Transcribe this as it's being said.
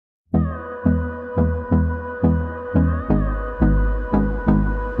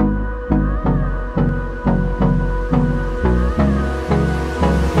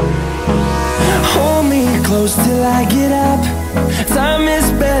close till I get up. Time is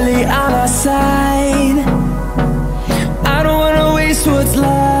barely on our side. I don't wanna waste what's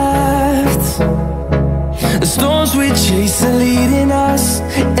left. The storms we chase are leading us,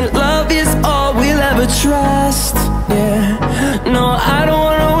 and love is all we'll ever trust. Yeah, no, I don't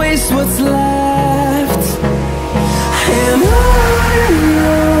wanna waste what's left. And on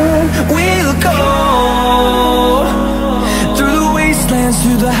we'll go, through the wastelands,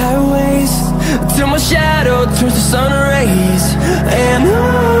 through the highways, till my shadow turns to sun rays. And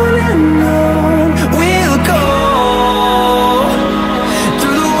on we'll go,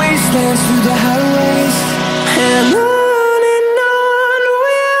 through the wastelands, through the highways, and on we'll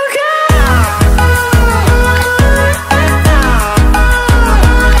go.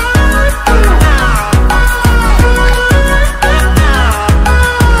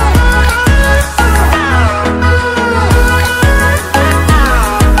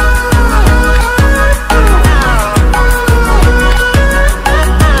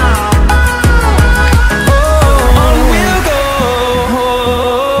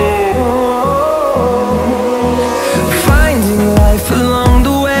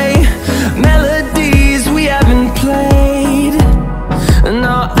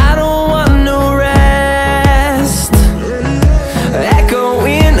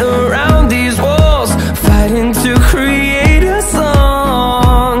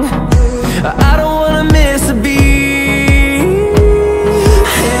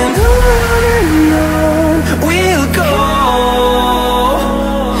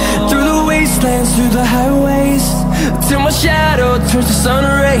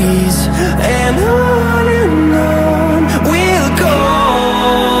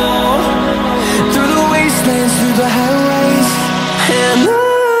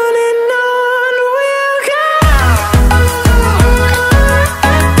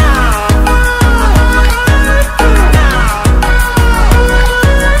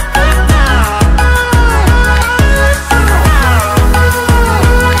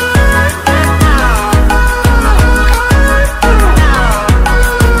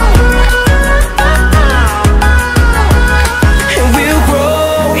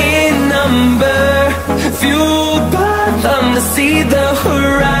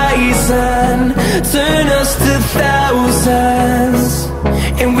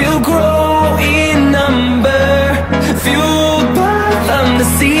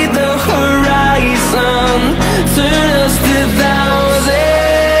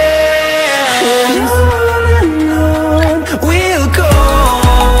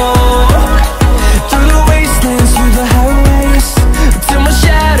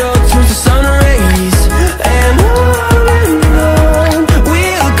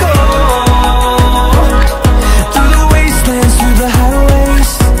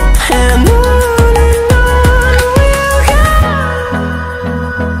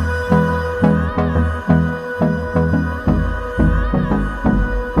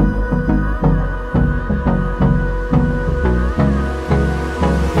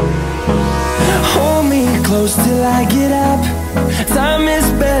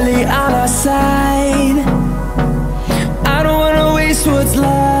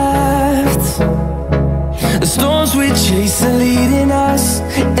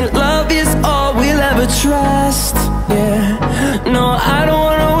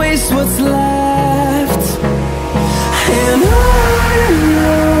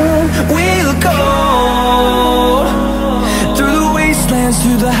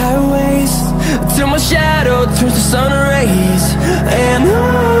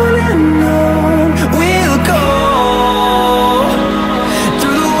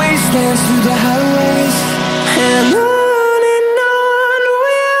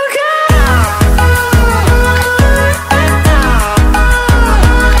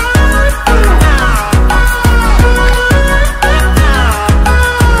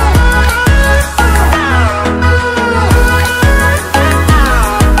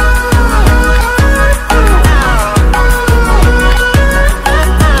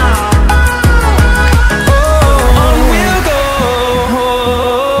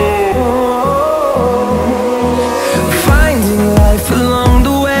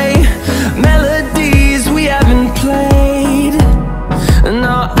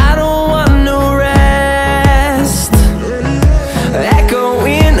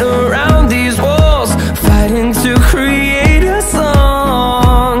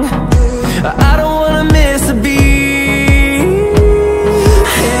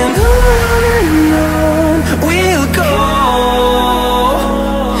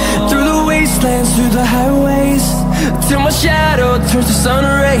 shadow turns to sun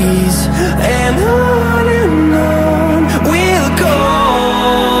rays, and on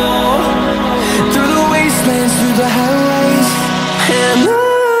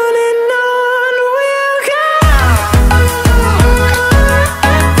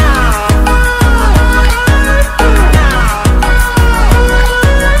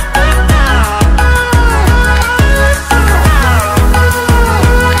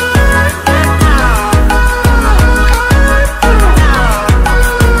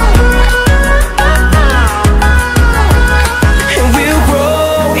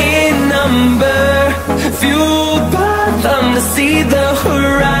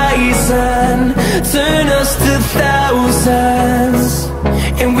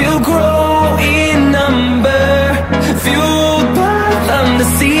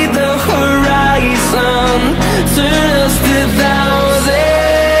the horizon, turn us to thousands.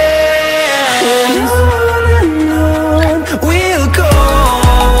 And on we'll go,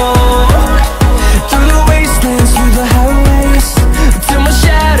 through the wastelands, through the highways, till my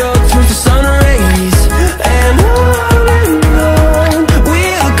shadow turns to sun rays. And on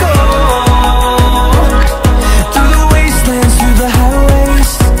we'll go, through the wastelands, through the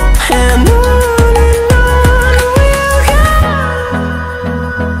highways. And on we'll go.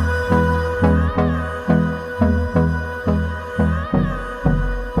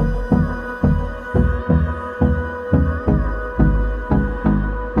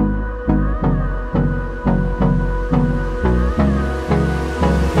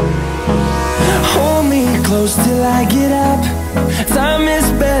 Hold me close till I get up. Time is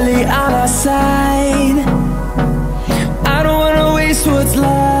barely on our side. I don't wanna waste what's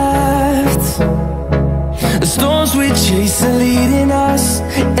left. The storms we chase are leading us,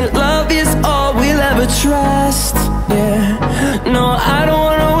 and love is all we'll ever trust. Yeah, no, I don't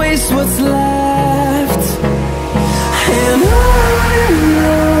wanna waste what's left. And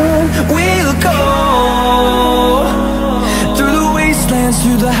on we'll go, through the wastelands,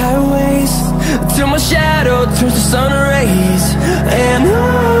 through the highways, till my shadow turns to sun rays. And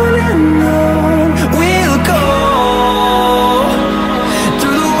on we'll go,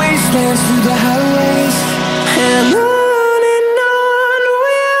 through the wastelands, through the highways. And on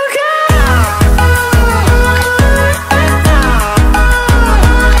we'll go.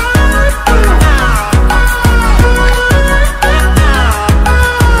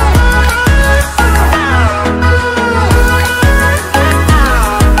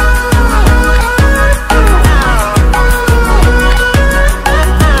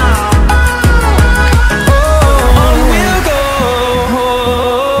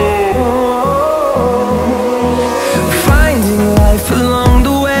 Finding life along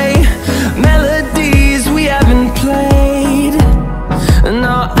the way, melodies we haven't played.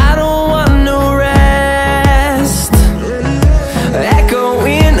 No, I don't want no rest.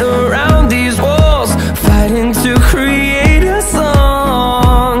 Echoing around these walls, fighting to create a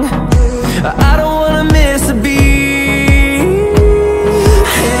song. I don't wanna miss a beat.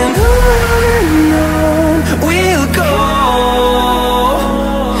 And on we'll go,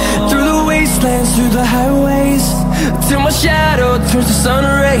 through the wastelands, through the highways, till my shadow turns to sun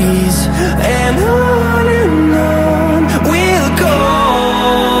rays. And on